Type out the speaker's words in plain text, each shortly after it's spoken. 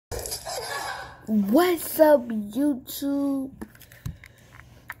What's up, YouTube?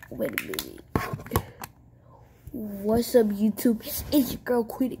 Wait a minute. What's up, YouTube? It's your girl,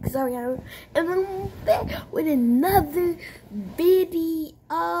 Queen Xariana, and I'm back with another video.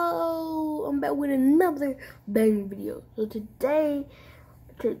 I'm back with another bang video. So today,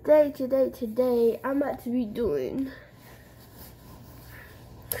 I'm about to be doing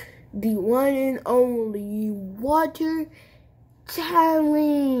the one and only water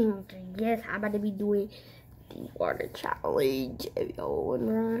challenge. Yes, I'm about to be doing the water challenge. If y'all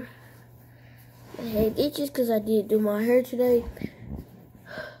wondering, my head itches because I did do my hair today.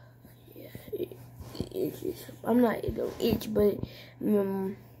 Yeah, it itches. I'm not gonna itch, but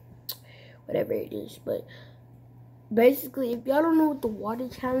whatever it is. But basically, if y'all don't know what the water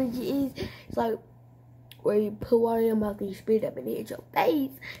challenge is, it's like where you put water in your mouth and you spit it up and it hits your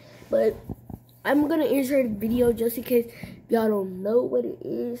face. But I'm gonna insert a video just in case y'all don't know what it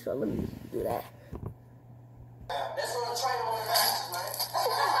is, so let me do that. That's what I'm trying to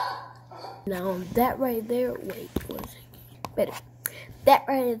right? Now that right there, wait 1 second. Better. That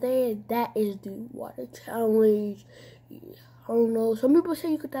right there, that is the water challenge. Yeah, I don't know. Some people say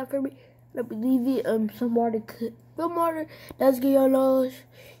you could die for me. I believe it. Some water that's good your nose.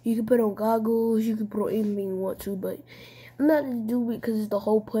 You can put on goggles. You can put on anything you want to, but I'm not gonna do it because it's the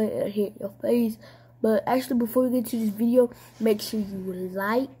whole point of hitting your face. But actually, before we get to this video, make sure you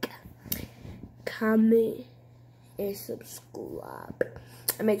like, comment, and subscribe.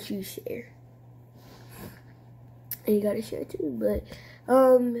 And make sure you share. And you gotta share too. But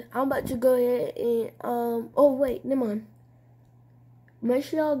I'm about to go ahead and oh wait, never mind. Make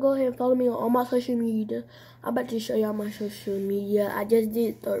sure y'all go ahead and follow me on all my social media. I'm about to show y'all my social media. I just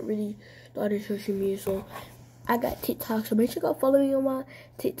did starting social media, so I got TikTok, so make sure you go follow me on my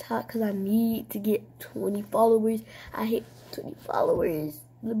TikTok because I need to get 20 followers. I hit 20 followers.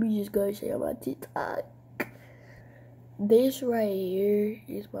 Let me just go and show you my TikTok. This right here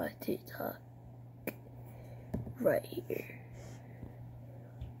is my TikTok. Right here.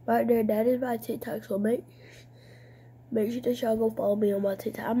 Right there, that is my TikTok. So make sure that y'all go follow me on my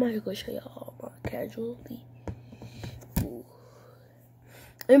TikTok. I'm not gonna show y'all my casually. Ooh.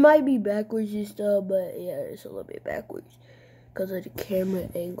 It might be backwards and stuff, but yeah, it's a little bit backwards because of the camera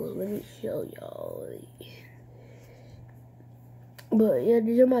angle. Let me show y'all. But yeah,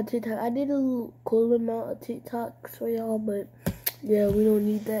 these are my TikTok. I did a little cool amount of TikToks for y'all, but yeah, we don't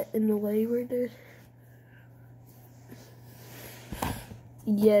need that in the way right there.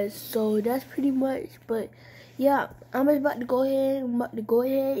 Yes, so that's pretty much. But yeah, I'm about to go ahead.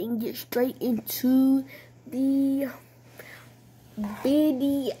 And get straight into the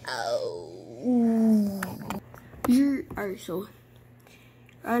video. Alright, so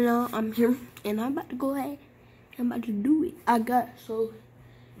right now I'm here and I'm about to go ahead. I'm about to do it. I got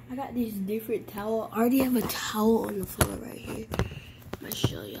this different towel. I already have a towel on the floor right here. I'm gonna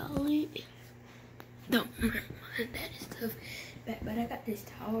show y'all it. Don't remember that stuff back, but I got this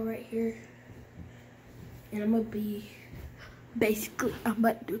towel right here. And I'm about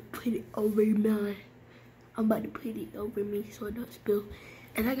to put it over mine. I'm about to put it over me so it don't spill.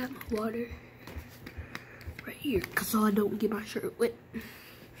 And I got my water right here so I don't get my shirt wet.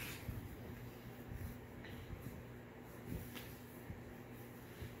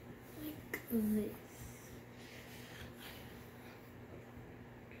 This.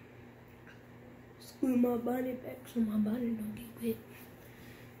 Screw my body back so my body don't get wet.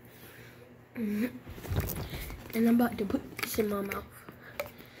 And I'm about to put this in my mouth.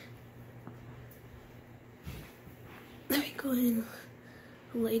 Let me go ahead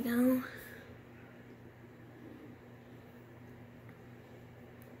and lay down.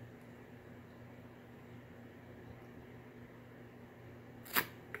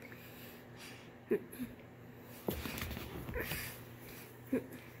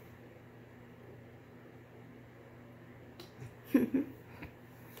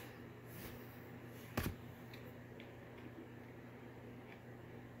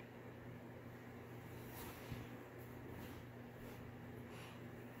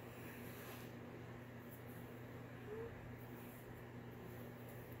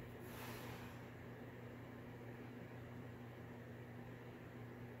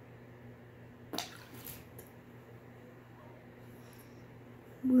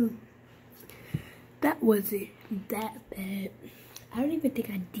 That wasn't that bad. I don't even think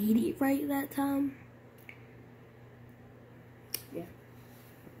I did it right that time. Yeah.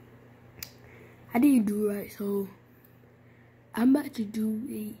 I didn't do it right, so I'm about to do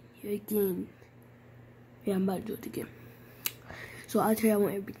it again. Yeah, I'm about to do it again. So I'll tell you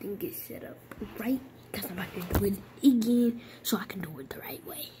when everything gets set up right, because I'm about to do it again so I can do it the right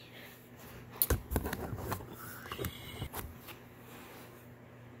way.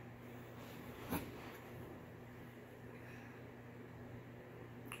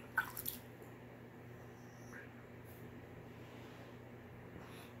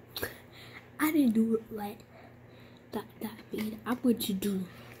 I didn't do it like that speed. I'm going to do.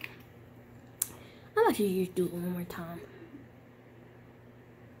 I'm actually just do it one more time.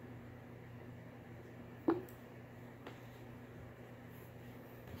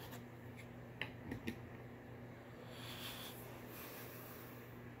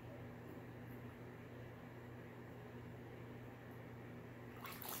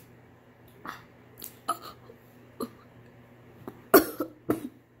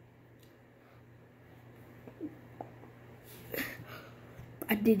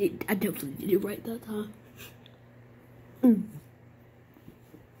 I did it. I definitely did it right that time.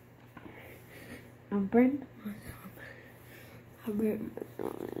 I burned myself.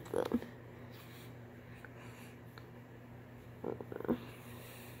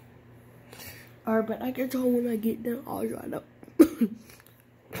 Alright, but I can tell when I get done, I'll dry it up.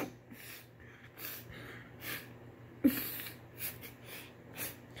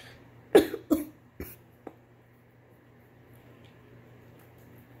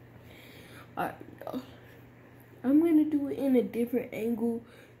 Alright, y'all. I'm gonna do it in a different angle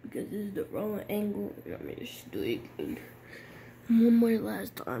because this is the wrong angle. And I'm gonna just do it again. One more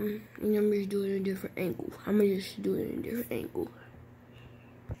last time. And I'm just doing it in a different angle. I'm gonna just do it in a different angle.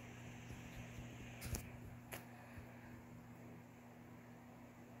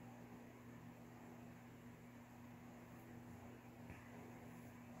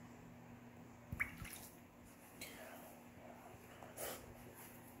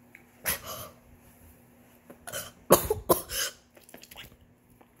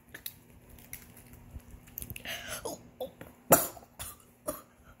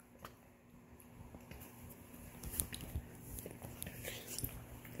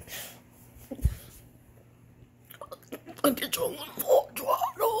 I get your little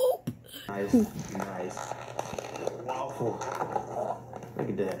dried up. Nice, nice. Waffle. Look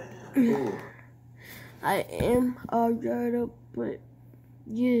at that. Ooh. I am all dried up, but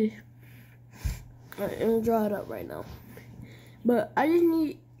yeah, I am dried up right now. But I just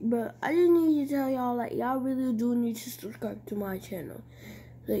need to tell y'all, like, y'all really do need to subscribe to my channel.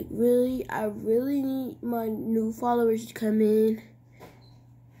 Like, really, I really need my new followers to come in.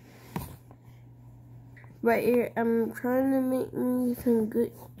 Right here, I'm trying to make me some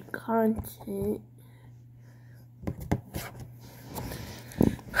good content.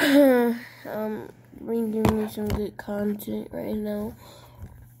 Bringing me some good content right now.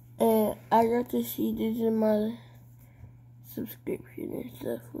 And I got to see this in my subscription and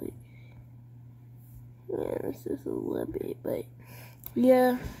stuff. Like, yeah, it's just a little bit, but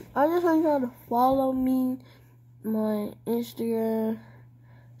yeah, I just want y'all to follow me, my Instagram,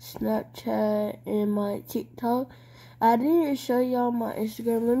 Snapchat, and my TikTok. I didn't show y'all my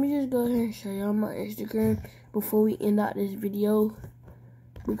Instagram. Let me just go ahead and show y'all my Instagram before we end out this video,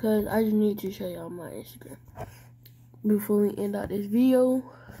 because I just need to show y'all my Instagram before we end out this video.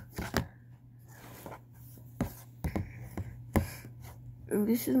 And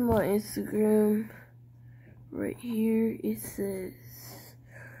this is my Instagram right here. It says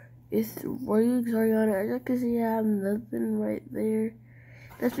it's Royal Xariana. As you can see, I have nothing right there.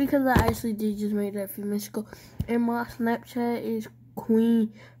 That's because I actually did just make that a few minutes ago. And my Snapchat is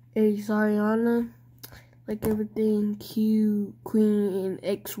Queen Xariana. Like everything, Q, Queen, and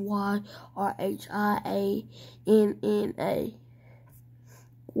XYRHIANNA.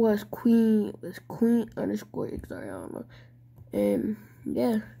 Was Queen _ Xariana. And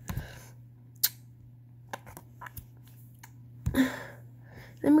yeah.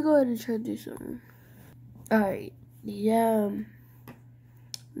 Let me go ahead and try to do something. Alright, yeah.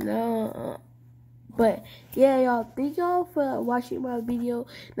 No, but yeah, y'all, thank y'all for watching my video.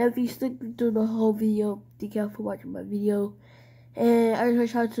 Now, if you stuck through the whole video, thank y'all for watching my video. And I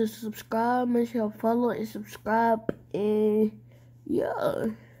just want y'all to subscribe, make sure y'all follow and subscribe, and yeah.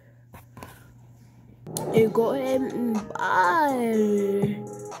 And go ahead and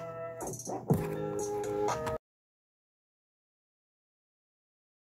bye.